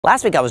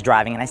Last week I was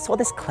driving and I saw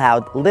this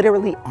cloud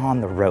literally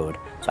on the road.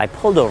 So I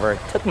pulled over,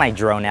 took my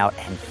drone out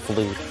and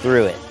flew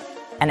through it.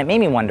 And it made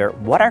me wonder,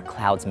 what are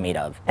clouds made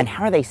of? And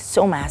how are they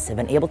so massive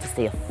and able to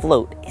stay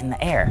afloat in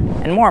the air?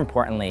 And more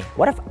importantly,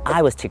 what if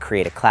I was to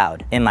create a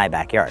cloud in my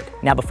backyard?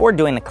 Now, before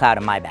doing the cloud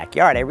in my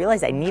backyard, I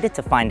realized I needed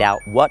to find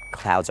out what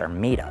clouds are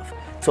made of.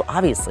 So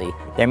obviously,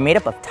 they're made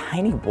up of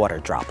tiny water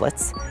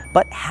droplets,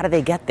 but how do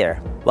they get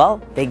there?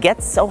 Well, they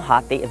get so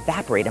hot they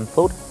evaporate and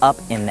float up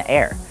in the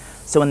air.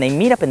 So when they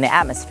meet up in the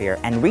atmosphere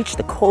and reach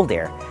the cold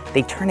air,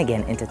 they turn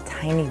again into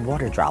tiny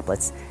water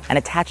droplets and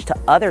attach to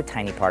other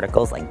tiny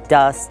particles like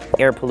dust,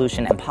 air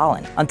pollution, and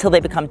pollen, until they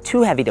become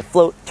too heavy to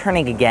float,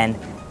 turning again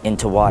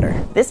into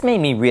water. This made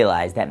me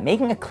realize that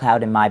making a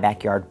cloud in my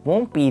backyard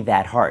won't be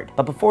that hard.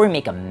 But before we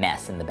make a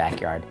mess in the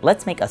backyard,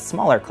 let's make a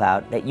smaller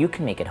cloud that you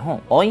can make at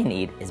home. All you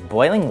need is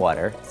boiling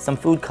water, some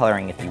food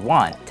coloring if you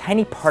want,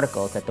 tiny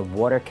particles that the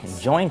water can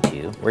join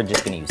to, we're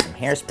just gonna use some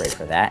hairspray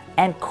for that,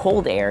 and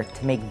cold air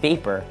to make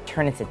vapor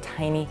turn into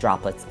tiny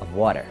droplets of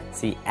water.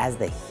 See, as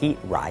the heat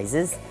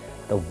rises,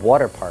 the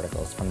water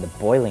particles from the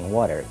boiling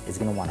water is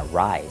gonna wanna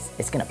rise.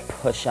 It's gonna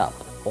push up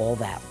all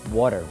that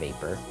water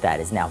vapor that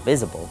is now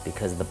visible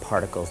because of the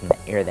particles in the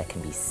air that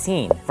can be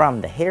seen from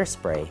the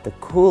hairspray. The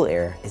cool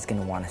air is going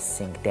to want to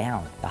sink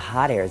down. The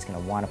hot air is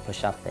going to want to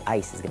push up. The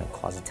ice is going to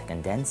cause it to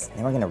condense, and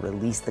then we're going to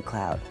release the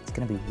cloud. It's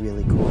going to be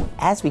really cool.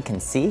 As we can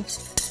see,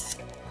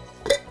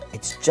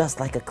 it's just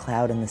like a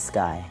cloud in the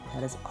sky.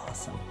 That is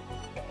awesome.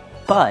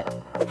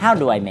 But how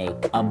do I make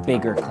a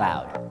bigger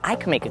cloud? I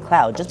can make a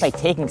cloud just by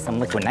taking some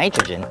liquid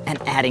nitrogen and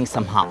adding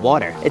some hot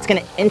water. It's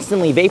gonna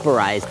instantly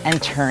vaporize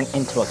and turn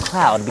into a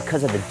cloud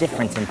because of the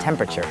difference in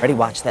temperature. Ready,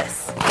 watch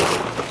this.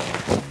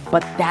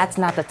 But that's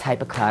not the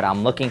type of cloud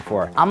I'm looking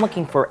for. I'm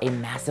looking for a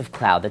massive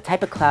cloud, the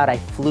type of cloud I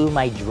flew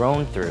my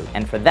drone through.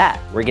 And for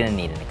that, we're gonna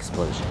need an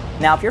explosion.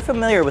 Now, if you're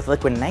familiar with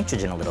liquid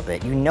nitrogen a little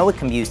bit, you know it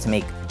can be used to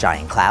make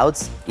giant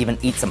clouds, even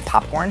eat some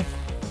popcorn,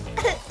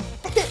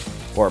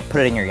 or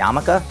put it in your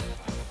yarmulke.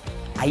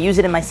 I use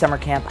it in my summer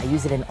camp, I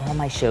use it in all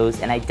my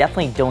shows, and I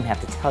definitely don't have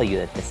to tell you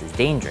that this is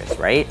dangerous,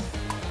 right?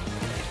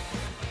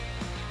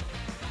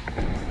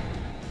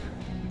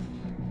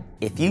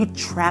 If you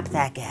trap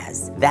that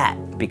gas,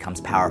 that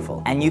becomes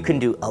powerful. And you can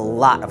do a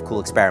lot of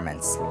cool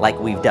experiments, like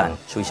we've done.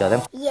 Should we show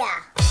them? Yeah.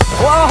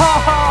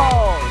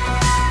 Whoa!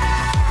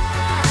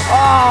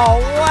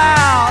 Oh,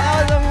 wow,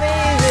 that was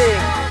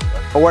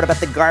amazing! Or what about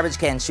the garbage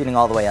can shooting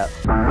all the way up?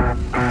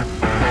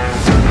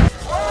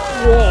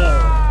 Whoa!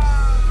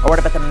 Or what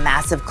about the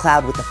massive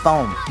cloud with the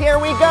foam? Here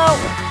we go!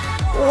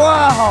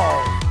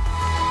 Whoa!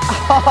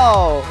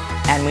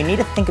 Oh! And we need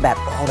to think about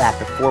all that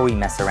before we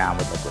mess around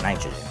with liquid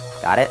nitrogen.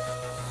 Got it?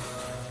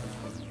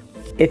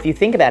 If you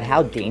think about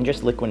how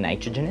dangerous liquid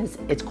nitrogen is,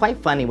 it's quite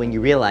funny when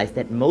you realize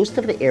that most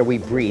of the air we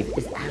breathe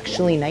is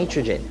actually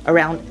nitrogen,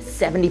 around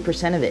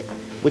 70% of it,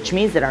 which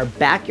means that our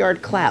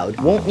backyard cloud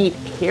won't need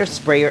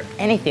hairspray or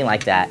anything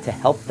like that to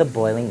help the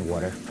boiling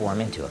water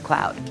form into a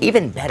cloud.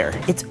 Even better,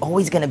 it's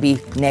always gonna be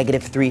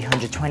negative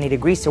 320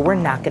 degrees, so we're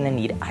not gonna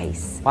need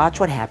ice. Watch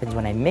what happens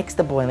when I mix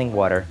the boiling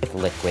water with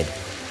liquid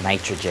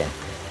nitrogen.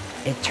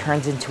 It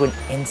turns into an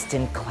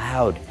instant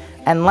cloud.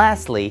 And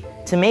lastly,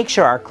 to make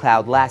sure our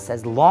cloud lasts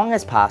as long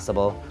as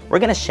possible, we're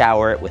gonna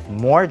shower it with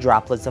more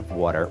droplets of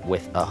water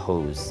with a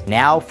hose.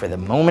 Now for the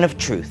moment of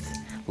truth.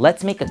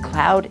 Let's make a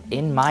cloud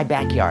in my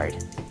backyard.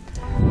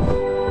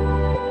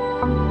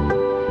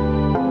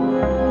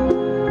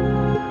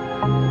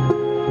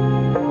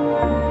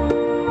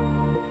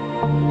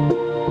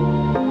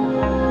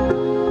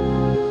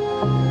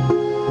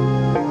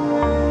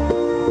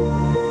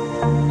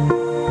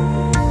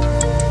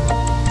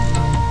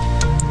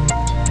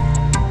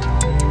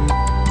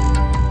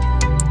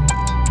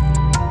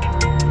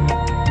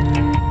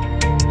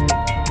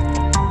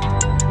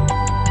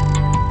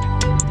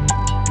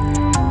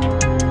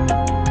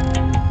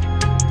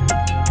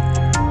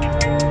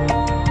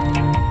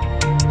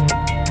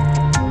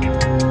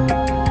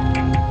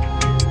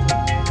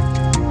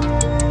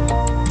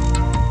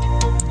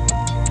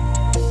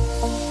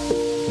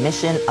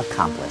 Mission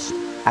accomplished.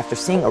 After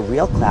seeing a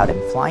real cloud and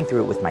flying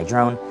through it with my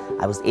drone,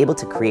 I was able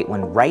to create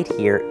one right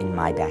here in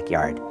my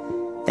backyard.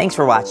 Thanks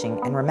for watching,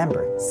 and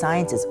remember,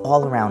 science is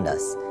all around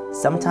us,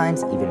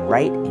 sometimes even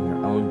right in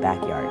your own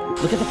backyard.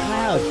 Look at the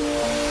cloud.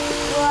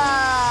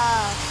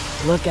 Wow.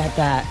 Look at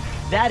that.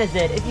 That is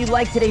it. If you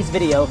liked today's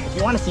video, if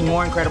you want to see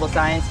more incredible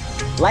science,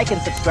 like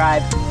and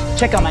subscribe,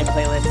 check out my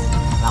playlist,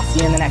 and I'll see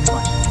you in the next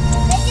one.